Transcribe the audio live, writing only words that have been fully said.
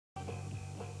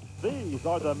These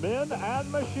are the men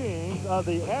and machines of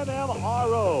the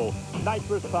NMRO,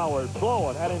 nitrous-powered,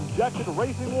 blown, and injected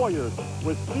racing warriors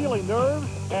with steely nerves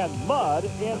and mud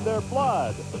in their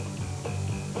blood.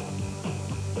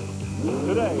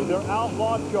 Today, their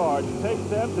outlaw charge takes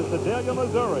them to Sedalia,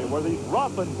 Missouri, where these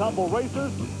rough-and-tumble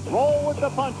racers roll with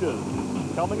the punches.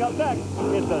 Coming up next,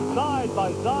 it's a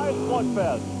side-by-side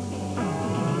slugfest.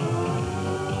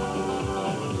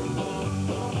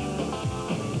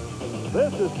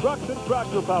 This is Trucks and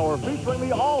Tractor Power, featuring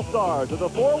the all-stars of the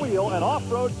four-wheel and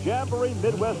off-road Jamboree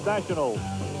Midwest Nationals.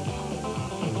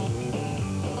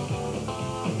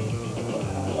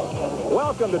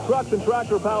 Welcome to Trucks and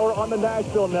Tractor Power on the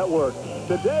Nashville Network.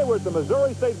 Today we're at the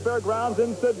Missouri State Fairgrounds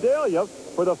in Sedalia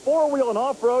for the four-wheel and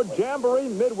off-road Jamboree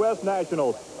Midwest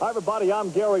Nationals. Hi, everybody.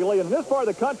 I'm Gary Lee, and in this part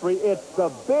of the country, it's the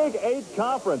Big 8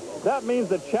 Conference. That means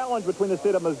the challenge between the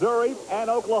state of Missouri and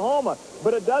Oklahoma.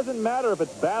 But it doesn't matter if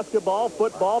it's basketball,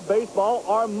 football, baseball,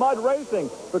 or mud racing,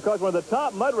 because one of the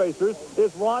top mud racers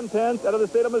is Ron Pence out of the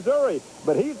state of Missouri.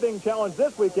 But he's being challenged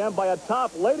this weekend by a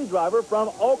top lady driver from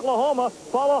Oklahoma,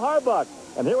 Paula Harbuck.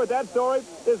 And here with that story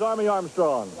is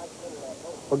Armstrong.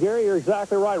 Well, Gary, you're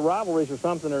exactly right. Rivalries are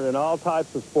something that are in all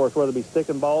types of sports, whether it be stick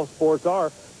and ball sports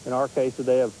or, in our case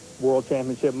today, of World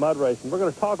Championship mud racing. We're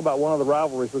going to talk about one of the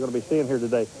rivalries we're going to be seeing here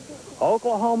today.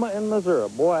 Oklahoma and Missouri.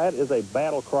 Boy, that is a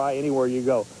battle cry anywhere you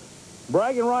go.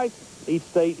 Bragging rights, each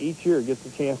state each year gets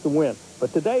a chance to win.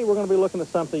 But today we're going to be looking at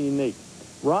something unique.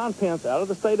 Ron Pence, out of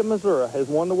the state of Missouri, has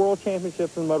won the World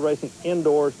Championships in mud racing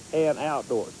indoors and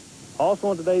outdoors. Also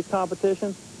in today's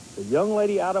competition, the young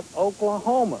lady out of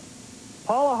Oklahoma,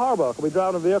 Paula Harbuck, will be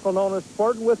driving a vehicle known as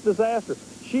Flirting with Disaster.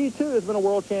 She, too, has been a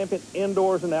world champion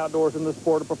indoors and outdoors in the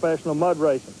sport of professional mud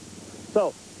racing.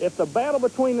 So, if the battle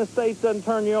between the states doesn't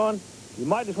turn you on, you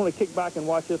might just want to kick back and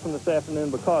watch this one this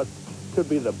afternoon, because it could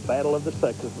be the battle of the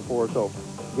sexes before it's over.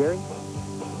 Gary?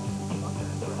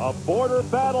 A border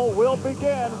battle will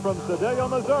begin from Sedalia,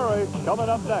 Missouri. Coming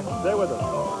up next. Stay with us.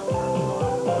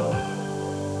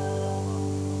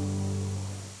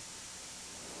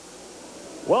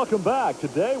 Welcome back.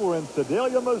 Today we're in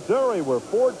Sedalia, Missouri, where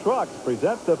Ford Trucks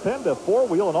presents the Penda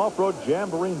four-wheel and off-road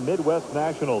Jamboree Midwest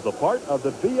Nationals, a part of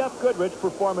the B.F. Goodrich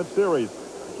Performance Series.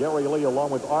 Gary Lee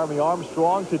along with Army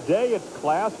Armstrong. Today it's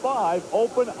Class 5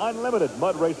 Open Unlimited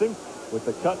mud racing with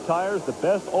the cut tires, the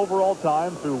best overall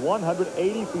time through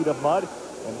 180 feet of mud,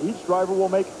 and each driver will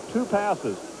make 2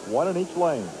 passes, 1 in each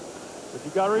lane. But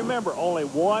you got to remember, only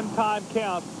one time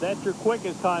counts. That's your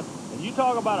quickest time. And you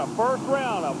talk about a first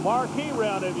round, a marquee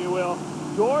round, if you will.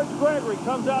 George Gregory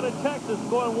comes out of Texas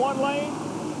going one lane.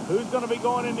 Who's going to be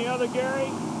going in the other, Gary?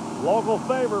 Local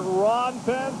favorite, Ron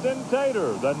Pence in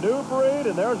Tater, the new breed.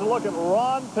 And there's a look at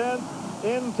Ron Pence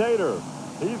in Tater.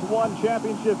 He's won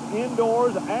championships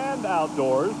indoors and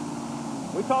outdoors.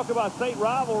 We talked about state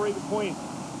rivalry between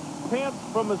Pence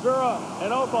from Missouri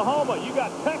and Oklahoma. You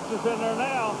got Texas in there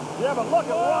now. Yeah, but look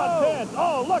at Ron Pence.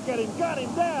 Oh, look at him. Got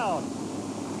him down.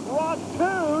 Ron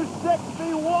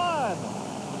 261.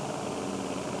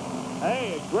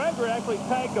 Hey, Gregory actually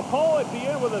tagged a pole at the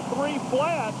end with a 3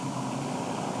 flat.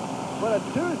 But a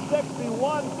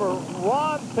 261 for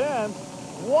Ron Pence.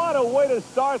 What a way to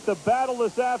start the battle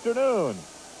this afternoon.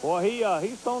 Boy,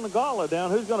 he's thrown the gauntlet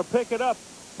down. Who's going to pick it up?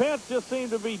 Pence just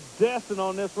seemed to be destined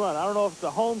on this run. I don't know if it's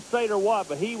a home state or what,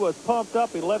 but he was pumped up.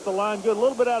 He left the line good. A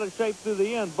little bit out of shape through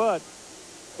the end, but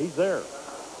he's there.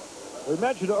 We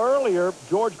mentioned earlier,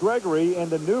 George Gregory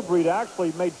and the new breed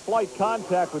actually made slight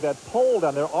contact with that pole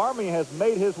down there. Army has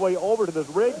made his way over to this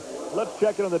rig. Let's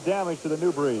check in on the damage to the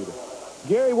new breed.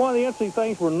 Gary, one of the interesting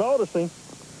things we're noticing,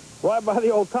 right by the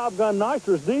old Top Gun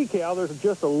nitrous decal, there's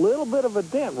just a little bit of a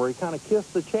dent where he kind of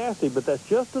kissed the chassis, but that's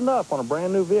just enough on a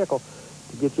brand new vehicle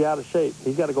to get you out of shape.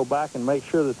 He's got to go back and make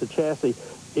sure that the chassis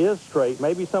is straight.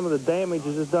 Maybe some of the damage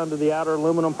is just done to the outer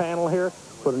aluminum panel here.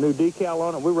 Put a new decal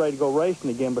on it. We're ready to go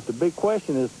racing again. But the big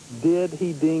question is, did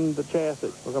he ding the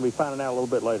chassis? We're going to be finding out a little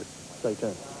bit later. Stay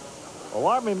tuned. Well,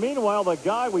 Army, meanwhile, the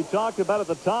guy we talked about at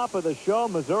the top of the show,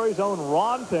 Missouri's own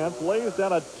Ron Pence, lays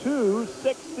down a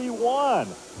 261.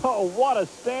 Oh, what a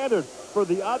standard for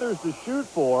the others to shoot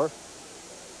for.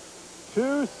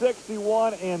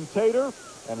 261 in Tater.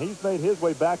 And he's made his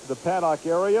way back to the paddock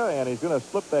area, and he's going to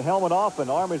slip the helmet off,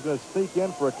 and Army's going to sneak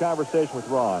in for a conversation with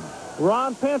Ron.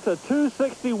 Ron Pence, a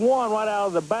 261 right out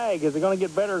of the bag. Is it going to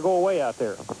get better or go away out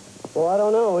there? Well, I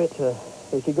don't know. It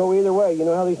could go either way. You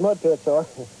know how these mud pits are.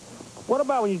 What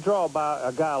about when you draw by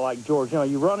a guy like George? You know,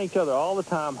 you run each other all the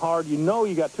time hard. You know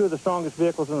you got 2 of the strongest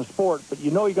vehicles in the sport, but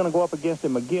you know you're going to go up against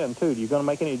him again, too. Are you going to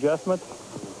make any adjustments?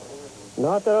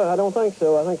 Not that I don't think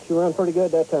so. I think she ran pretty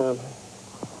good that time.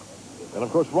 And,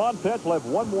 of course, Ron Pence will have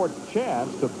one more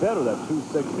chance to better that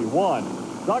 261.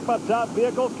 Talk about top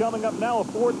vehicles coming up now. A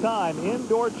four-time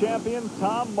indoor champion,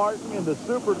 Tom Martin in the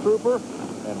Super Trooper.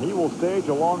 And he will stage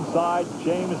alongside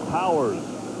James Powers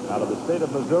out of the state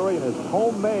of Missouri in his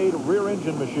homemade rear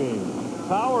engine machine.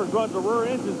 Powers runs a rear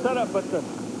engine setup, but the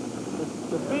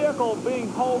vehicle being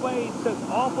homemade sits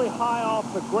awfully high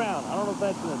off the ground. I don't know if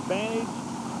that's an advantage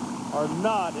or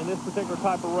not in this particular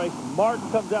type of racing. Martin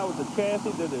comes out with a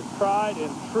chassis that is tried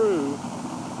and true,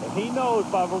 and he knows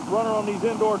by running on these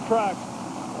indoor tracks,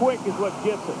 quick is what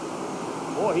gets it.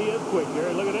 Boy, he is quick,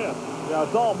 Gary. Look at this. Yeah,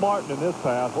 it's all Martin in this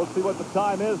pass. Let's see what the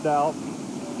time is now.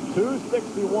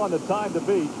 2:61, the time to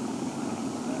beat.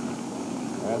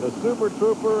 And the Super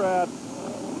Trooper at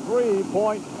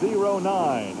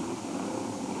 3.09.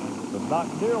 But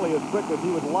not nearly as quick as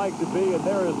he would like to be. And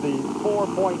there is the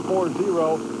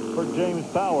 4.40 for James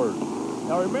Powers.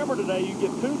 Now remember today, you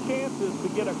get two chances to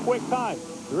get a quick time.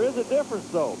 There is a difference,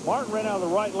 though. Martin ran out of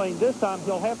the right lane this time.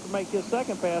 He'll have to make his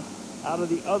second pass out of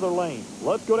the other lane.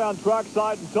 Let's go down track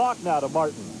side and talk now to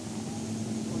Martin.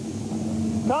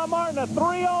 Tom Martin, a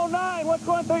 3:09. What's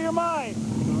going through your mind?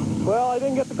 Well, I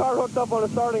didn't get the car hooked up on the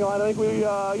starting line. I think we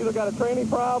either got a training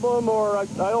problem or I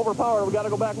overpowered. We got to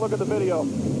go back and look at the video.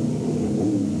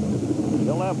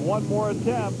 He'll have one more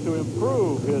attempt to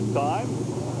improve his time.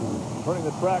 Turning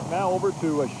the track now over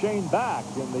to Shane Back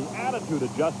in the attitude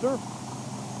adjuster.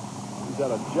 He's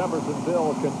out of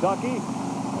Jeffersonville, Kentucky.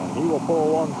 And he will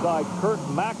pull alongside Kurt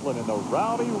Macklin in the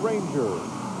Rowdy Ranger.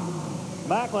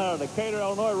 Macklin out of Decatur,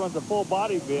 Illinois, runs a full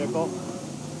body vehicle.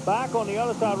 Back on the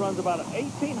other side runs about an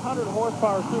 1,800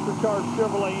 horsepower supercharged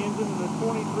Chevrolet engine and a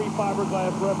 23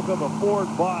 fiberglass replica of a Ford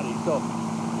body. So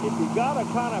if you got to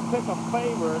kind of pick a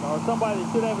favorite or somebody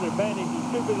that should have an advantage, you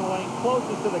should be in the lane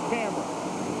closest to the camera.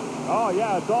 Oh,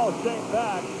 yeah, it's all Shane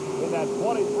Back in that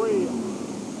 23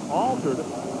 altered.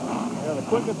 Yeah, the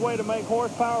quickest way to make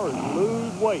horsepower is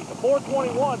lose weight. The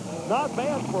 421, not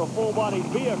bad for a full-body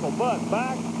vehicle, but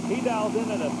Back, he dials in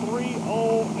at a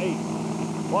 3:08.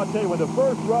 Well, I'll tell you, when the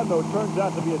first run, though, turns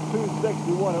out to be a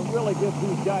 2:61, it really gives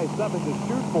these guys something to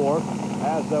shoot for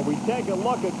as we take a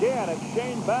look again at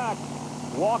Shane Back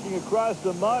walking across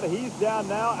the mud. He's down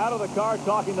now, out of the car,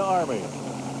 talking to Army.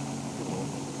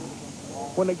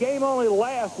 When the game only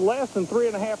lasts less than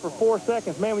 3.5 or 4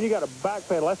 seconds, man, when you got a back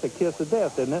pedal, that's a kiss of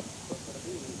death, isn't it?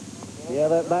 Yeah,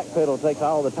 that back pedal takes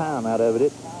all the time out of it.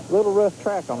 It's a little rough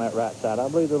track on that right side. I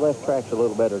believe the left track's a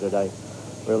little better today.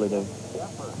 Really do.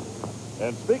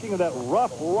 And speaking of that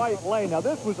rough right lane, now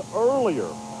this was earlier.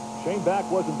 Shane Back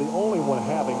wasn't the only one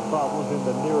having problems in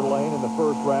the near lane in the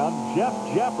first round. Jeff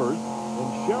Jeffers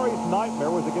in Sherry's Nightmare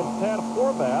was against Tad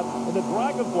Horvath in the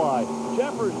Dragonfly.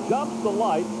 Jeffers jumps the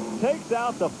light, takes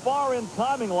out the far-end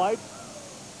timing lights,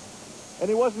 and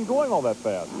he wasn't going all that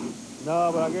fast.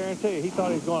 No, but I guarantee you, he thought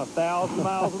he was going 1,000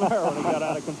 miles an hour when he got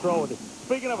out of control with it.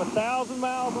 Speaking of 1,000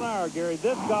 miles an hour, Gary,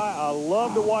 this guy I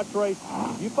love to watch race.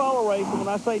 You follow racing. When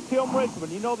I say Tim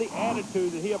Richmond, you know the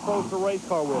attitude that he approached the race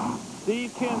car with.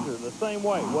 Steve Kinzer, the same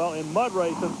way. Well, in mud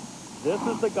racing, this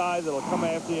is the guy that'll come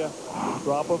after you at the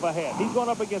drop of a hat. He's going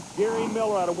up against Gary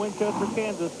Miller out of Winchester,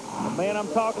 Kansas. The man I'm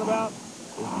talking about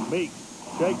is Meeks.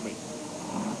 Shake me.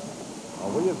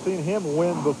 Well, we have seen him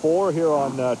win before here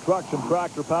on Trucks and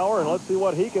Tractor Power, and let's see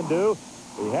what he can do.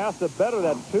 He has to better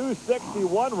that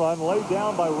 2:61 run laid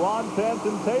down by Ron Pence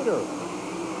and Tater.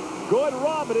 Good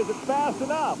run, but is it fast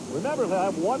enough? Remember, they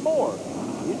have one more.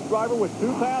 Each driver with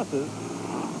 2 passes.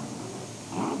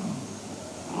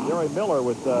 Gary Miller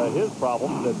with his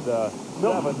problems at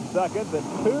 7 seconds and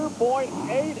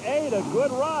 2.88, a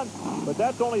good run, but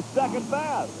that's only second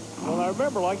fast. Well, now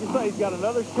remember, like you say, he's got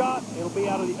another shot. It'll be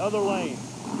out of the other lane.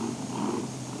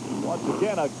 Once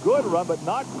again, a good run, but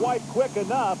not quite quick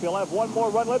enough. He'll have one more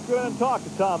run. Let's go in and talk to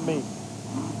Tom Meeks.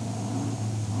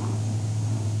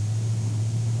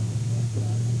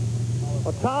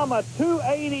 Well, Tom, a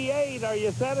 288. Are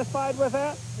you satisfied with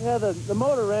that? Yeah, the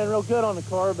motor ran real good on the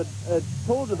car, but it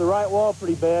pulled to the right wall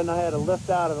pretty bad, and I had to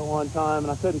lift out of it one time,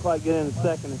 and I couldn't quite get in the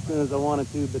second as soon as I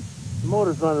wanted to, but the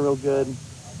motor's running real good.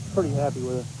 Pretty happy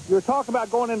with it. You were talking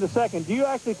about going into second. Do you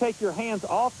actually take your hands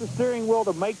off the steering wheel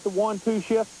to make the 1-2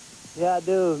 shift? Yeah, I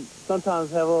do.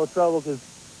 Sometimes have a little trouble because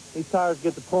these tires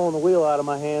get to pulling the wheel out of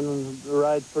my hand and the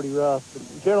ride's pretty rough.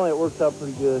 But generally, it works out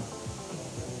pretty good.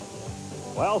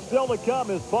 Well, still to come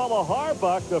is Paula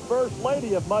Harbuck, the first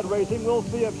lady of mud racing. We'll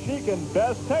see if she can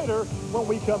best Tater when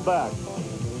we come back.